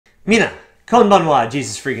Mina, konbanwa,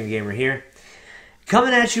 JesusFreakinGamer here.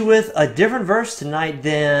 Coming at you with a different verse tonight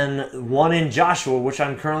than one in Joshua, which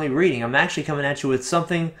I'm currently reading. I'm actually coming at you with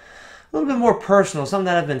something a little bit more personal, something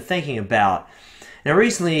that I've been thinking about. Now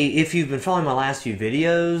recently, if you've been following my last few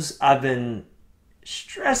videos, I've been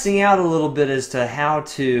stressing out a little bit as to how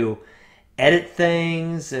to edit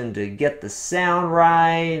things and to get the sound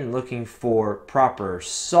right and looking for proper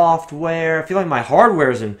software. I feel like my hardware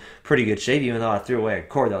is in pretty good shape, even though I threw away a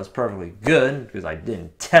cord that was perfectly good because I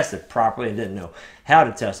didn't test it properly and didn't know how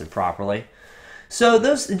to test it properly. So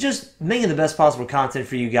those, just making the best possible content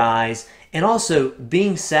for you guys, and also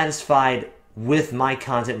being satisfied with my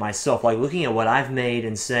content myself, like looking at what I've made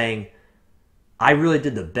and saying, I really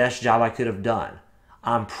did the best job I could have done.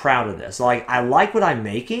 I'm proud of this. Like, I like what I'm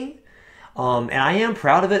making, and I am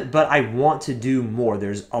proud of it, but I want to do more.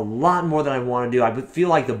 There's a lot more that I want to do. I feel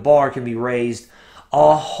like the bar can be raised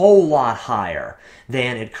a whole lot higher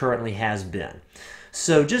than it currently has been.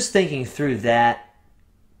 So just thinking through that,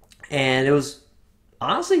 and it was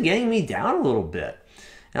honestly getting me down a little bit.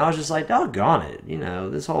 And I was just like, doggone it, you know,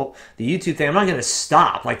 the YouTube thing, I'm not going to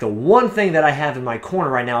stop. Like, the one thing that I have in my corner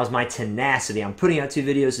right now is my tenacity. I'm putting out 2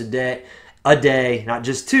 videos a day, not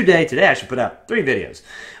just today. Today I should put out 3 videos.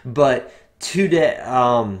 But today,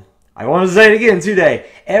 I want to say it again, today,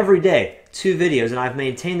 every day, 2 videos. And I've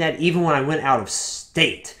maintained that even when I went out of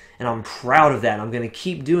state. And I'm proud of that. And I'm going to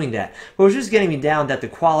keep doing that. But it was just getting me down that the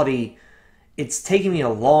quality, it's taking me a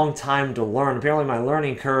long time to learn. Apparently my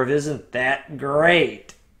learning curve isn't that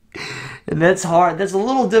great. And that's hard. That's a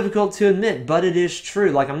little difficult to admit, but it is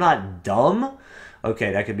true. Like, I'm not dumb.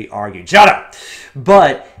 Okay, that could be argued. Shut up!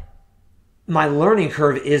 But my learning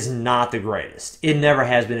curve is not the greatest. It never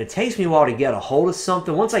has been. It takes me a while to get a hold of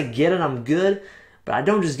something. Once I get it, I'm good. But I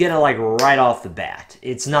don't just get it like right off the bat.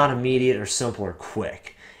 It's not immediate or simple or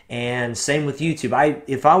quick. And same with YouTube.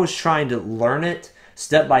 If I was trying to learn it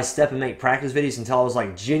step by step and make practice videos until I was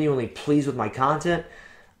like genuinely pleased with my content,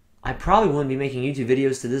 I probably wouldn't be making YouTube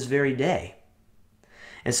videos to this very day.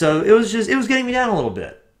 And so it was getting me down a little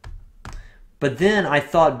bit. But then I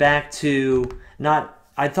thought back to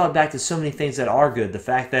so many things that are good. The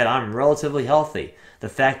fact that I'm relatively healthy. The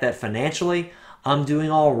fact that financially I'm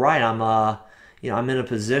doing all right. I'm in a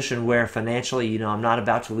position where financially, I'm not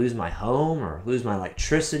about to lose my home or lose my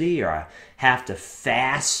electricity, or I have to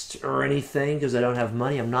fast or anything because I don't have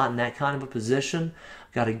money. I'm not in that kind of a position.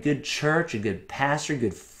 Got a good church, a good pastor,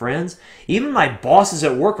 good friends. Even my bosses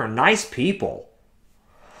at work are nice people.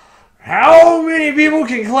 How many people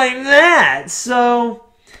can claim that? So,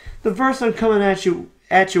 the verse I'm coming at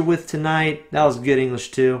you with tonight, that was good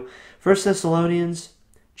English too. 1 Thessalonians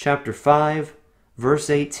chapter 5, verse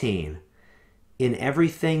 18. In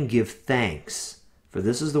everything give thanks, for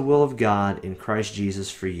this is the will of God in Christ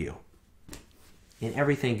Jesus for you. In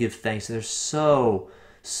everything give thanks. There's so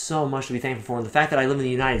much to be thankful for. And the fact that I live in the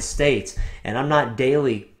United States and I'm not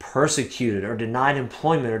daily persecuted or denied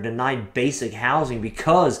employment or denied basic housing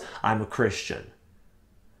because I'm a Christian.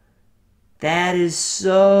 That is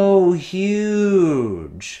so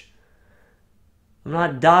huge. I'm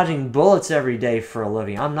not dodging bullets every day for a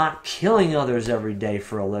living. I'm not killing others every day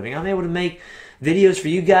for a living. I'm able to make videos for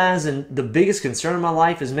you guys, and the biggest concern in my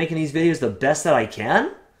life is making these videos the best that I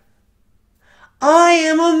can. I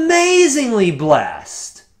am amazingly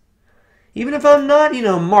blessed. Even if I'm not,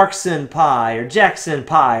 Mark Senpai, or Jack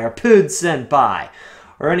Senpai, or Pood Senpai,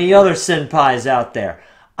 or any other Senpais out there,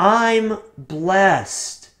 I'm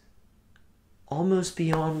blessed. Almost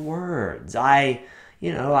beyond words. I'm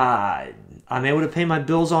able to pay my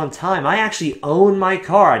bills on time. I actually own my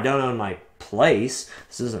car. I don't own my place.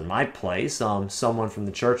 This isn't my place. Someone from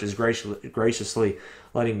the church is graciously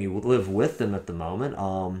letting me live with them at the moment,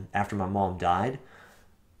 after my mom died.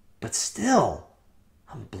 But still,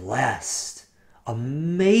 I'm blessed.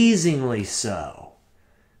 Amazingly so.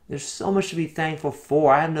 There's so much to be thankful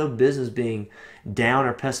for. I have no business being down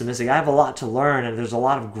or pessimistic. I have a lot to learn, and there's a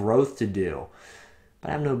lot of growth to do. But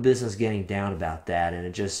I have no business getting down about that,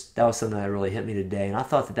 and that was something that really hit me today, and I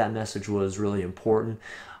thought that message was really important.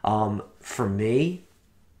 For me,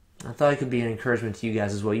 I thought it could be an encouragement to you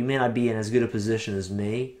guys as well. You may not be in as good a position as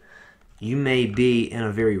me. You may be in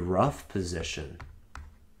a very rough position.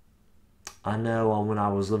 I know when I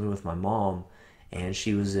was living with my mom, and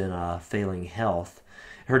she was in failing health,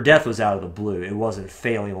 her death was out of the blue. It wasn't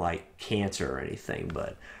failing like cancer or anything,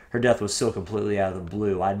 but her death was still completely out of the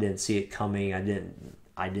blue. I didn't see it coming. I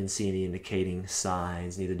didn't see any indicating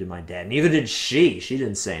signs. Neither did my dad. Neither did she. She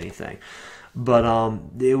didn't say anything. But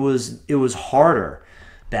it was harder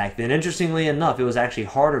back then. Interestingly enough, it was actually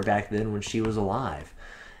harder back then when she was alive.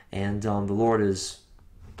 And the Lord is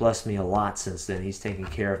blessed me a lot since then. He's taken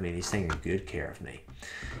care of me, and He's taking good care of me.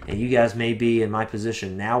 And you guys may be in my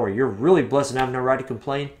position now where you're really blessed and have no right to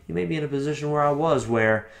complain. You may be in a position where I was,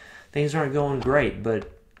 where things aren't going great,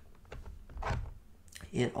 but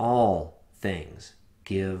in all things,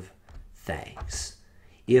 give thanks.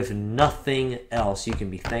 If nothing else, you can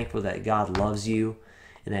be thankful that God loves you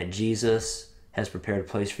and that Jesus has prepared a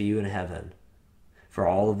place for you in heaven for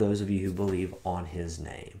all of those of you who believe on His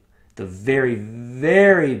name. The very,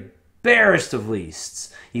 very barest of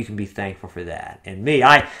leasts, you can be thankful for that. And me,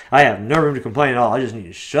 I have no room to complain at all. I just need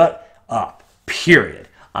to shut up, period.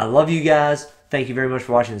 I love you guys. Thank you very much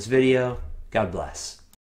for watching this video. God bless.